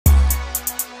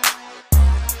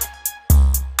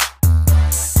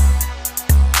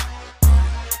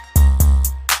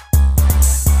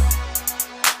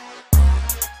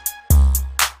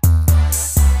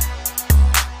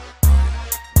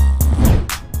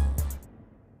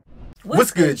What's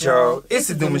good, y'all? It's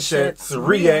the Demouchets,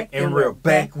 React, and we're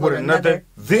back with another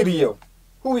video.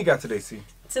 Who we got today, C?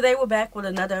 Today we're back with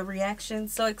another reaction.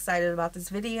 So excited about this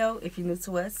video. If you're new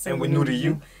to us and we're new to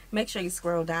you, make sure you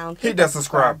scroll down, hit that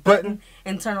subscribe button,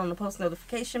 and turn on the post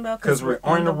notification bell because we're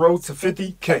on the road to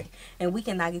 50K. And we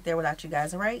cannot get there without you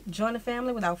guys, alright? Join the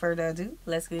family. Without further ado,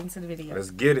 let's get into the video. Let's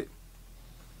get it.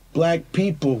 Black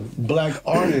people, black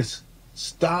artists,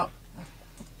 stop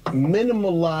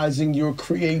minimalizing your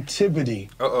creativity.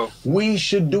 We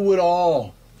should do it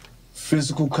all.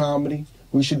 Physical comedy.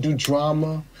 We should do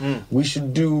drama. We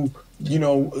should do, you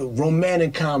know,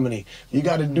 romantic comedy. You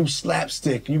got to do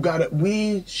slapstick.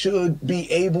 We should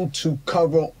be able to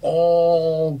cover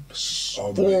all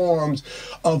forms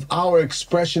of our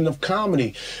expression of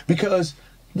comedy, because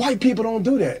white people don't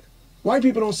do that. White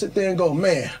people don't sit there and go,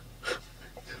 man,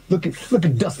 look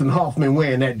at Dustin Hoffman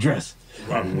wearing that dress.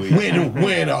 Look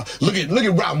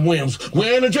at Robin Williams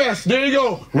wearing a dress. There you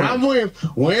go. Robin Williams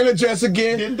wearing a dress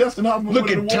again. Didn't Dustin Hoffman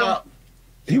look at top.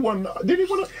 He won. Did he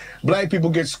win? Black people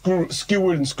get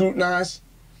skewered and scrutinized.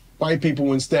 White people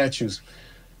win statues.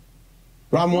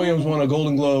 Robin Williams won a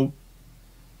Golden Globe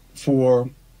for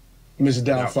Mrs.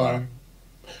 Doubtfire.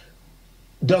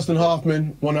 Dustin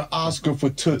Hoffman won an Oscar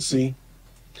for Tootsie.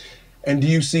 And do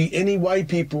you see any white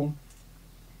people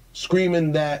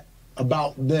screaming that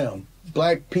about them?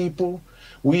 Black people,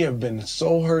 we have been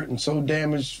so hurt and so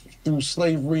damaged through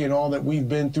slavery and all that we've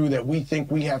been through that we think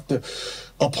we have to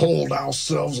uphold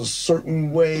ourselves a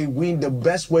certain way. The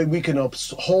best way we can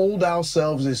uphold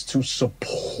ourselves is to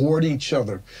support each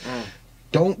other.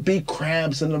 Don't be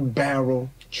crabs in a barrel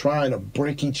trying to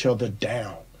break each other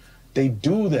down. They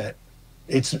do that.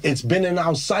 It's been in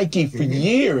our psyche for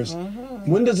years.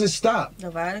 When does it stop?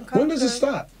 When does it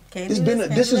stop?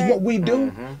 This is what we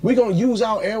do. We're gonna use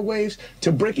our airwaves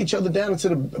to break each other down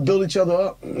instead of build each other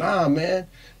up. Nah, man.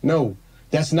 No,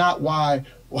 that's not why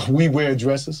we wear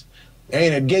dresses.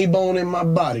 Ain't a gay bone in my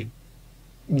body.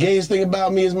 Gayest thing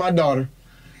about me is my daughter.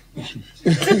 You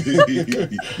know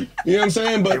what I'm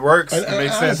saying? But it works. It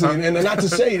makes sense. Huh? And not to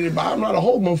say that I'm not a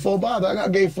homophobe either. I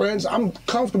got gay friends. I'm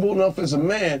comfortable enough as a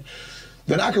man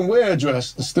that I can wear a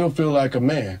dress and still feel like a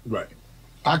man. Right.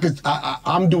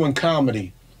 I'm doing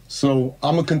comedy. So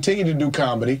I'm gonna continue to do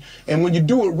comedy, and when you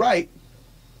do it right,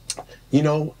 you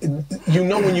know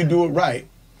when you do it right.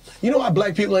 You know why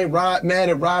black people ain't mad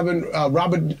at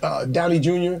Robert Downey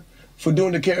Jr. for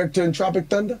doing the character in Tropic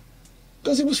Thunder?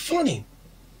 Because it was funny.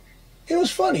 It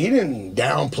was funny. He didn't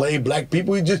downplay black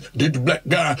people. He just did the black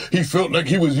guy. He felt like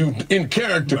he was in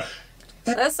character.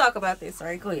 Right. Let's talk about this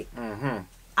right quick.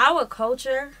 Our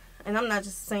culture, and I'm not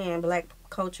just saying black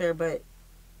culture, but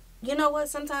you know what?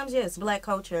 Sometimes, yes, black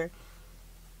culture,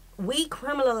 we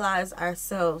criminalize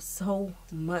ourselves so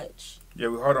much. Yeah,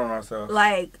 we hard on ourselves.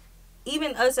 Like,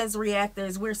 even us as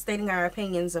reactors, we're stating our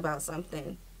opinions about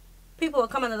something. People will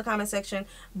come into the comment section,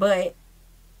 but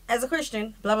as a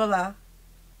Christian, blah, blah, blah.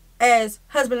 As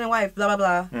husband and wife, blah,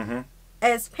 blah, blah.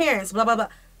 As parents, blah, blah, blah.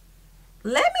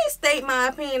 Let me state my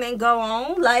opinion and go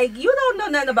on. Like, you don't know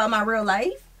nothing about my real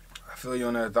life. I feel you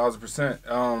on that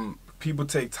 1,000%. People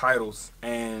take titles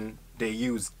and they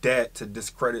use that to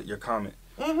discredit your comment.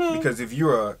 Because if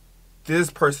you're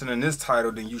this person in this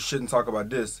title, then you shouldn't talk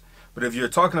about this. But if you're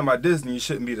talking about this, then you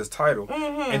shouldn't be this title.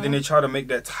 And then they try to make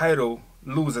that title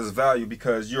lose its value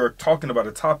because you're talking about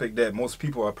a topic that most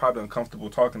people are probably uncomfortable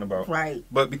talking about. Right.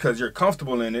 But because you're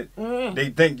comfortable in it,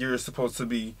 they think you're supposed to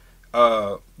be,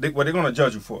 they're going to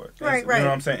judge you for it. Right, You know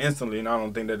what I'm saying? Instantly. And I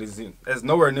don't think that's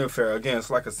nowhere near fair. Again, it's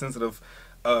like a sensitive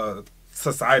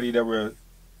society that we're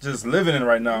just living in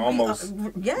right now, almost.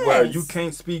 Yes. Where you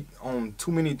can't speak on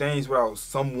too many things without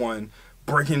someone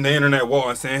breaking the internet wall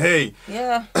and saying, hey,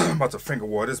 I'm about to finger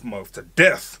war this month to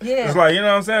death. It's like, you know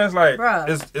what I'm saying? It's like,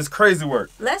 it's crazy work.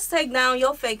 Let's take down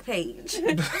your fake page.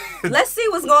 Let's see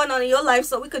what's going on in your life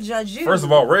so we could judge you. First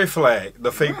of all, red flag,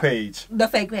 the fake page. The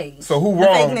fake page. So who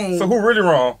wrong? So who really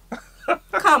wrong?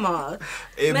 Come on.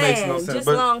 It makes no sense. Just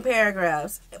long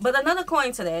paragraphs. But another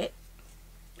coin to that,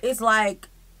 it's like,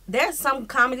 there's some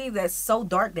comedy that's so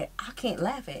dark that I can't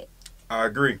laugh at. I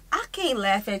agree. I can't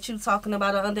laugh at you talking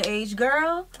about an underage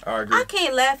girl. I agree. I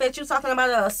can't laugh at you talking about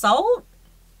an assault.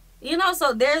 You know,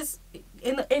 so there's,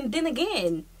 and then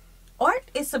again,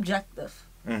 art is subjective.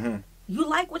 You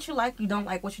like what you like, you don't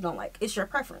like what you don't like. It's your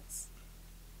preference.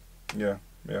 Yeah.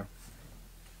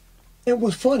 It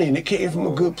was funny, and it came from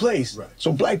a good place. Right.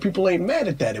 So black people ain't mad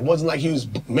at that. It wasn't like he was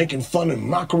making fun and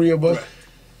mockery of us. Right.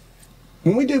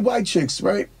 When we did White Chicks,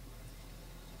 right?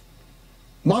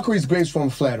 Mockery is the greatest form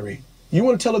of flattery. You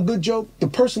want to tell a good joke? The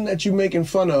person that you're making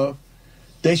fun of,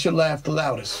 they should laugh the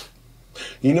loudest.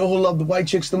 You know who loved the White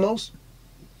Chicks the most?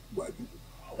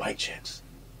 White chicks.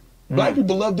 Black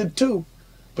people loved it too,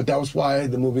 but that was why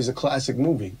the movie's a classic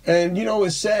movie. And you know,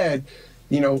 it's sad,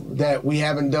 you know, that we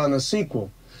haven't done a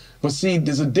sequel. But see,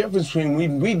 there's a difference between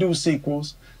when we do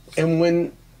sequels and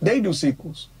when they do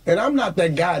sequels. And I'm not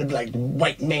that guy to be like, the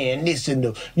white man, this and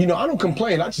the, you know, I don't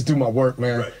complain. I just do my work,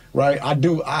 man. Right?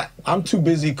 I'm too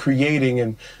busy creating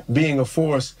and being a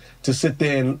force to sit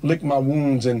there and lick my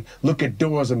wounds and look at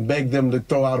doors and beg them to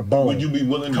throw out a bone. Would you be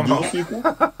willing to do a sequel?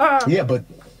 Yeah, but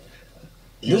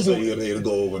You'll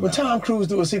go over when Tom Cruise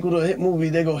do a sequel to a hit movie,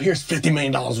 they go, here's $50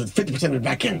 million with 50% of the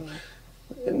back end.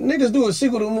 Niggas do a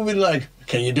sequel to a movie like,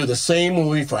 can you do the same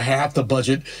movie for half the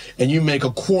budget and you make a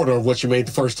quarter of what you made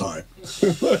the first time?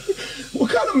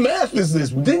 What kind of math is this?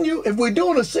 Didn't you, if we're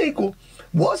doing a sequel,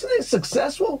 wasn't it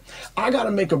successful? I gotta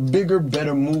make a bigger,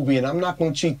 better movie, and I'm not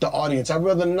gonna cheat the audience. I'd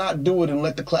rather not do it and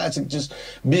let the classic just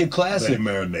be a classic.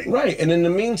 Marinate. Right, and in the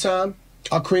meantime,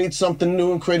 I'll create something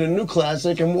new and create a new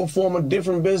classic, and we'll form a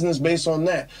different business based on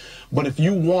that. But if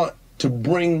you want to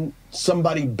bring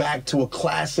somebody back to a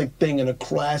classic thing and a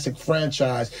classic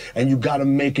franchise, and you got to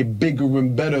make it bigger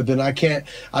and better, then I can't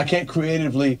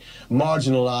creatively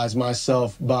marginalize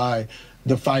myself by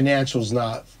the financials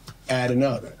not adding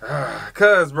up.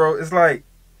 Cause bro, it's like,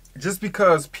 just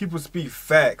because people speak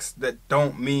facts, that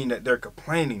don't mean that they're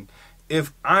complaining.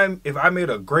 If I made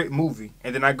a great movie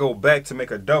and then I go back to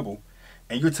make a double,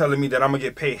 and you're telling me that I'm gonna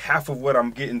get paid half of what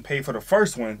I'm getting paid for the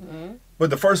first one, but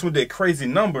the first one did crazy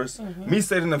numbers, me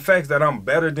stating the facts that I'm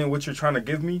better than what you're trying to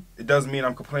give me, it doesn't mean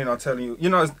I'm complaining. I'm telling you, you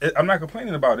know, I'm not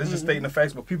complaining about it. It's just stating the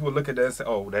facts, but people look at that and say,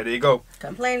 oh, there they go.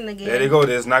 Complaining again. There they go.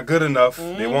 That's not good enough.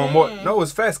 They want more. No,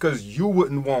 it's facts, because you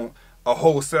wouldn't want a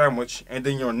whole sandwich and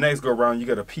then your next go around you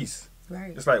get a piece.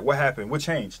 Right. It's like, what happened? What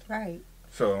changed? Right.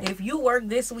 So if you work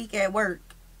this week at work,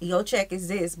 your check is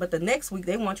this, but the next week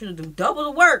they want you to do double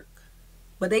the work,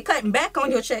 but they cutting back on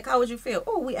your check, how would you feel?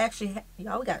 Oh, we actually,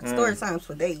 y'all, we got story times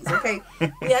for days, okay?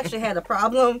 We actually had a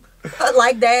problem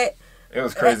like that. It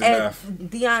was crazy math.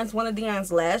 One of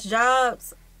Dion's last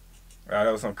jobs.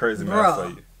 That was some crazy math for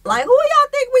you. Like, who y'all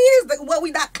think we is? What we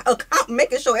not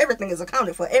making sure everything is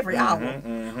accounted for every hour.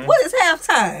 What is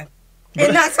halftime?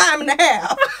 And not time and a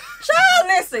half. Child,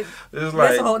 listen. It's like,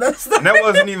 that's a whole other story. And that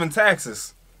wasn't even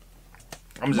taxes.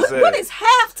 I'm just saying. What is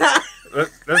halftime?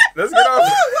 Let's get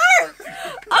off.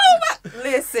 Oh my!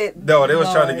 Listen. No, they was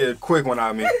trying to get a quick one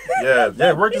out of me.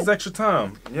 Yeah, work is extra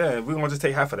time. Yeah, we're gonna just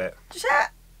take half of that.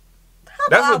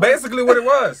 That's basically what it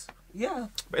was. Yeah.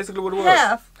 Basically what it was.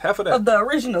 Half of that. Of the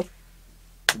original.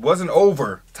 It wasn't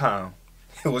overtime.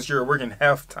 It was you're working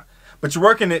half time. But you're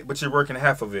working it, but you're working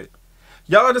half of it.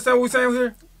 Y'all understand what we're saying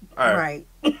here? All right.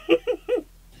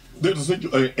 There's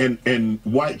a and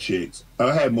white chicks.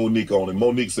 I had Monique on, and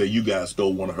Monique said you guys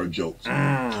stole one of her jokes.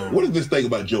 What is this thing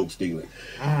about joke stealing?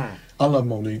 I love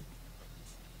Monique.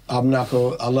 I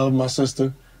love my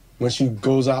sister. When she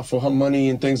goes out for her money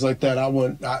and things like that,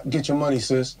 I get your money,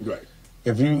 sis. Right.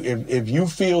 If you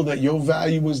feel that your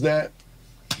value is that,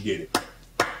 get it.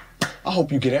 I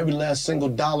hope you get every last single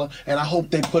dollar, and I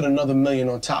hope they put another $1 million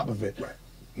on top of it. Right.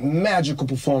 Magical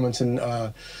performance in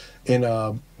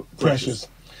Precious.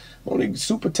 Monique's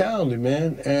super talented,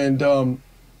 man. And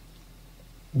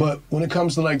but when it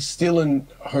comes to like stealing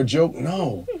her joke,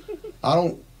 no. I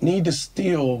don't need to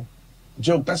steal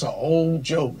joke. That's an old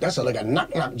joke. That's like a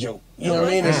knock-knock joke. You know what I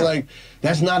mean? It's like,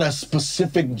 that's not a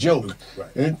specific joke.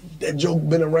 Right. That joke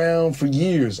been around for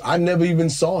years. I never even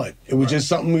saw it. It was just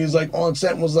something we was like on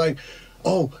set and was like,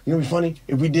 oh, you know what'd be funny?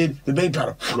 If we did the baby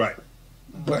powder. Right.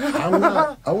 But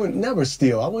I would never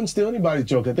steal. I wouldn't steal anybody's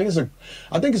joke. I think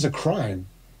it's a crime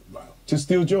to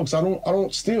steal jokes. I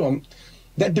don't steal.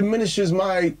 That diminishes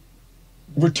my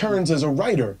returns as a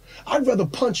writer. I'd rather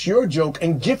punch your joke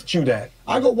and gift you that.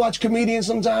 I go watch comedians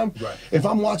sometime. Right. If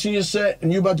I'm watching your set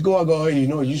and you're about to go, I go, hey, you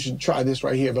know, you should try this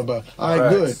right here. Blah, blah. All right,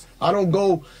 good. I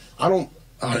don't,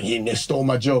 oh, you stole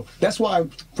my joke. That's why,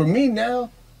 for me now,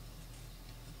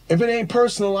 if it ain't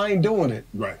personal, I ain't doing it.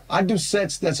 Right. I do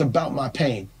sets that's about my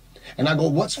pain. And I go,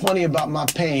 what's funny about my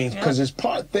pain? Because it's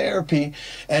part therapy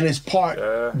and it's part,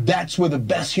 that's where the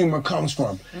best humor comes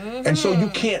from. And so you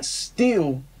can't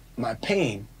steal my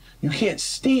pain. You can't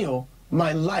steal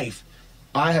my life.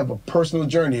 I have a personal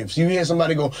journey. If you hear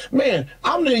somebody go, man,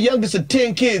 I'm the youngest of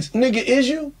 10 kids, nigga, is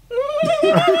you?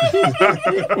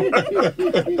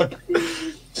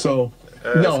 So,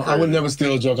 no, I would never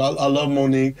steal a joke. I love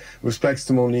Monique. Respects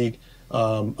to Monique.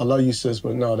 I love you, sis,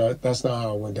 but no, that's not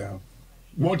how it went down.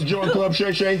 Want to join Club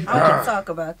Shay Shay? I want to talk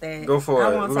about that. Go for it.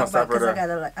 I want to talk about because I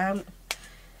gotta like. I'm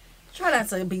try not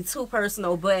to be too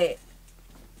personal, but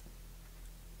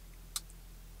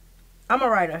I'm a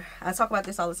writer. I talk about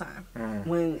this all the time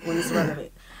when it's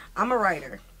relevant. I'm a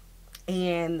writer,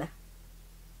 and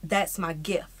that's my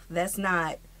gift. That's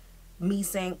not me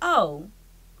saying, oh,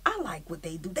 I like what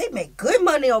they do. They make good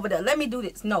money over there. Let me do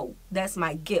this. No, that's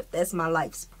my gift. That's my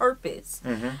life's purpose.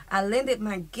 I lended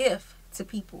my gift to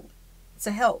people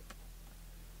to help.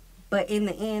 But in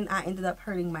the end, I ended up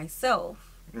hurting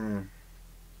myself.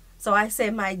 So I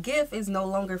said my gift is no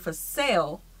longer for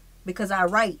sale because I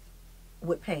write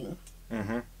with pain.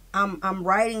 I'm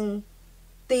writing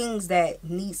things that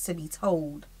needs to be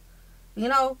told. You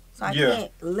know? So I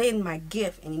can't lend my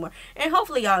gift anymore. And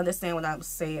hopefully y'all understand what I'm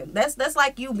saying. That's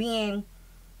like you being,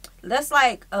 that's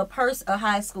like a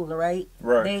high schooler, right?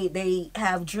 Right. They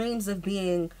have dreams of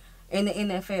being in the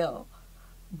NFL,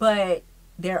 but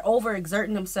they're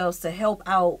overexerting themselves to help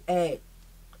out at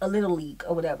a little league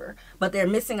or whatever. But they're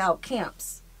missing out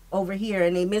camps over here,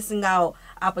 and they're missing out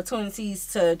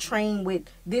opportunities to train with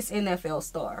this NFL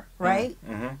star, right?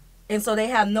 And so they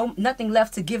have nothing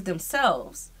left to give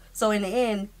themselves. So in the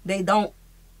end, they don't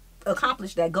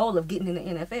accomplish that goal of getting in the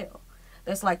NFL.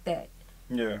 That's like that.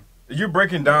 Yeah. You're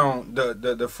breaking down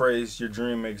the phrase, your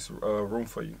dream makes room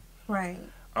for you. Right.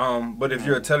 But if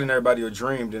you're telling everybody your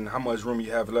dream, then how much room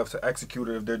you have left to execute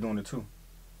it if they're doing it too?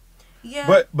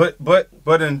 Yeah.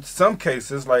 But in some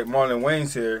cases, like Marlon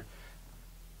Wayans here,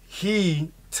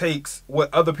 he takes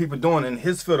what other people doing in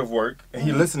his field of work and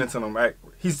he listening to them. Right?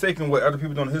 He's taking what other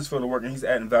people doing in his field of work and he's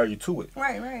adding value to it.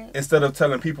 Right. Instead of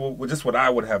telling people, well, just what I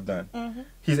would have done.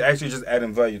 He's actually just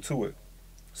adding value to it.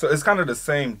 So it's kind of the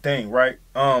same thing, right?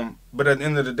 But at the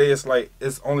end of the day, it's like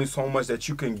it's only so much that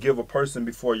you can give a person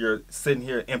before you're sitting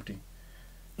here empty.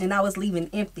 And I was leaving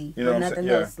empty, you know, with nothing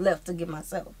else left to give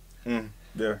myself.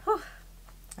 Yeah.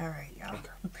 All right, y'all.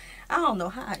 Okay. I don't know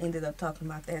how I ended up talking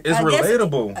about that. It's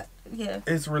relatable. Yeah.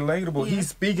 It's relatable. Yeah. He's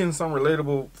speaking some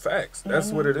relatable facts.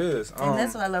 That's what it is. And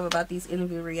that's what I love about these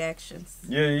interview reactions.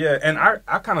 Yeah. And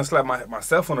I kind of slap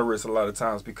myself on the wrist a lot of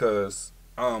times because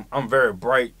I'm very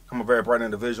bright. I'm a very bright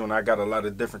individual, and I got a lot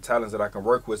of different talents that I can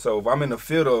work with. So if I'm in the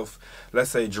field of,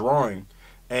 let's say, drawing,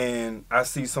 and I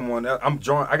see someone else, I'm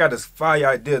drawing, I got this fire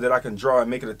idea that I can draw and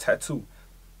make it a tattoo.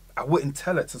 I wouldn't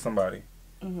tell it to somebody.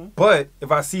 But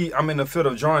if I see I'm in the field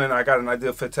of drawing and I got an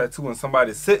idea for a tattoo and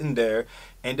somebody's sitting there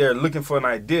and they're looking for an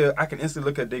idea, I can instantly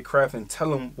look at their craft and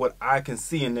tell them what I can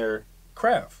see in their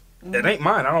craft. It ain't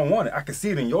mine. I don't want it. I can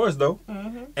see it in yours, though.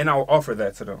 And I'll offer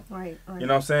that to them. Right. You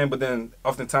know what I'm saying? But then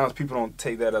oftentimes people don't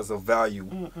take that as a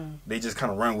value. They just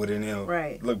kind of run with it and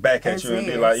they'll look back at you and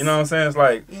be like, you know what I'm saying? It's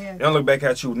like, they don't look back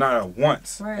at you not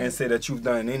once and say that you've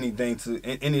done anything to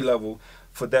any level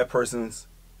for that person's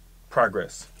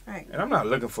progress. Right. And I'm not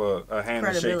looking for a hand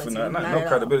and shake for nothing. No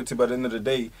credibility, but at the end of the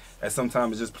day, at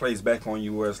sometimes it just plays back on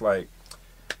you where it's like,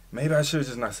 maybe I should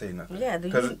just not say nothing. Yeah,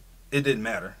 because it didn't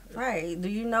matter. Right. Do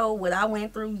you know what I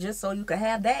went through just so you could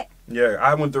have that? Yeah,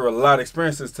 I went through a lot of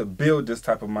experiences to build this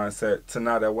type of mindset to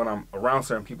now that when I'm around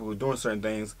certain people who are doing certain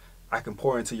things, I can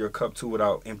pour into your cup too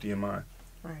without emptying mine.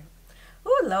 Right.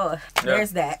 Oh, Lord. Yeah.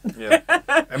 There's that. Yeah.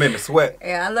 That made me sweat.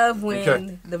 Yeah, I love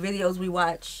when the videos we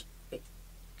watch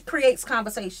creates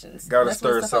conversations. Gotta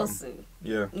stir something.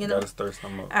 Yeah, you know? Gotta stir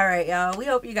something up. All right, y'all. We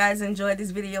hope you guys enjoyed this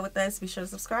video with us. Be sure to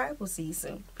subscribe. We'll see you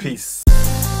soon. Peace.